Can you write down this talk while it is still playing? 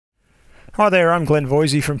Hi there, I'm Glenn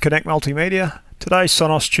Voisey from Connect Multimedia. Today's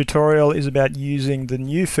Sonos tutorial is about using the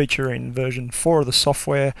new feature in version 4 of the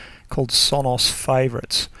software called Sonos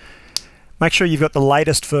Favorites. Make sure you've got the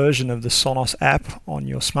latest version of the Sonos app on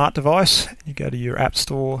your smart device. You go to your app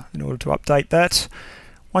store in order to update that.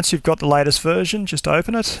 Once you've got the latest version, just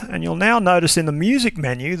open it, and you'll now notice in the music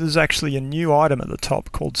menu there's actually a new item at the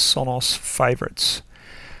top called Sonos Favorites.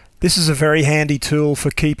 This is a very handy tool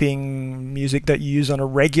for keeping music that you use on a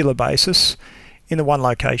regular basis in the one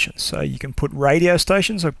location. So you can put radio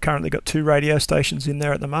stations. I've currently got 2 radio stations in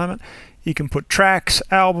there at the moment. You can put tracks,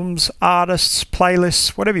 albums, artists, playlists,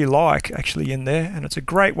 whatever you like actually in there, and it's a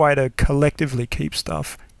great way to collectively keep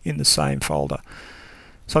stuff in the same folder.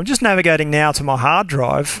 So I'm just navigating now to my hard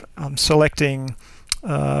drive. I'm selecting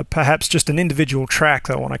perhaps just an individual track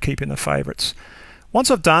that I want to keep in the favorites. Once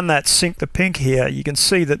I've done that sync the pink here, you can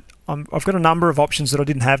see that I've got a number of options that I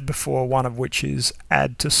didn't have before, one of which is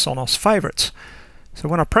add to Sonos favorites. So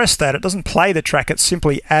when I press that, it doesn't play the track, it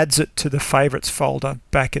simply adds it to the favorites folder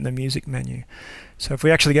back in the music menu. So if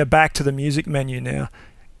we actually go back to the music menu now,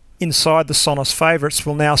 inside the Sonos favorites,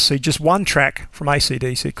 we'll now see just one track from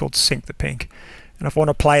AC/DC called Sync the Pink. And if I want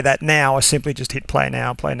to play that now, I simply just hit play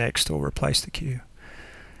now, play next, or replace the cue.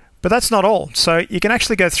 But that's not all. So you can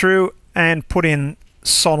actually go through and put in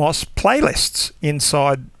Sonos playlists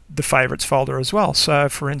inside the favorites folder as well. So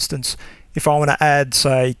for instance, if I want to add,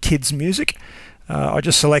 say, kids music, I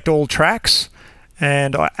just select all tracks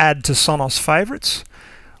and I add to Sonos favorites.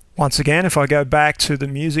 Once again, if I go back to the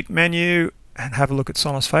music menu and have a look at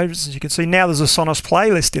Sonos favorites, as you can see now there's a Sonos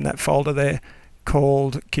playlist in that folder there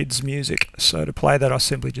called kids music. So to play that, I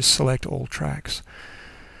simply just select all tracks.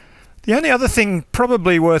 The only other thing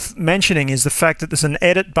probably worth mentioning is the fact that there's an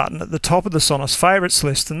edit button at the top of the Sonos favorites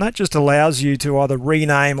list, and that just allows you to either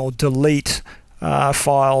rename or delete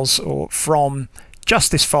files from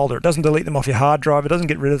just this folder. It doesn't delete them off your hard drive, it doesn't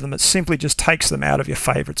get rid of them, it simply just takes them out of your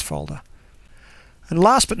favorites folder. And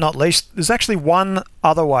last but not least, there's actually one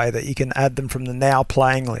other way that you can add them from the now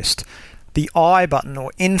playing list. The I button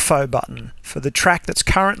or info button for the track that's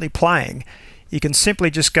currently playing. You can simply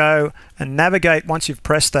just go and navigate once you've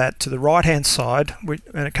pressed that to the right hand side,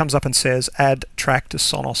 and it comes up and says add track to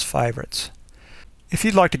Sonos favorites. If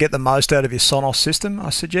you'd like to get the most out of your Sonos system, I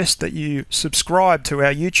suggest that you subscribe to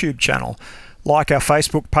our YouTube channel, like our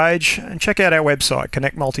Facebook page, and check out our website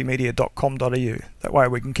connectmultimedia.com.au. That way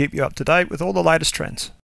we can keep you up to date with all the latest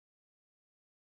trends.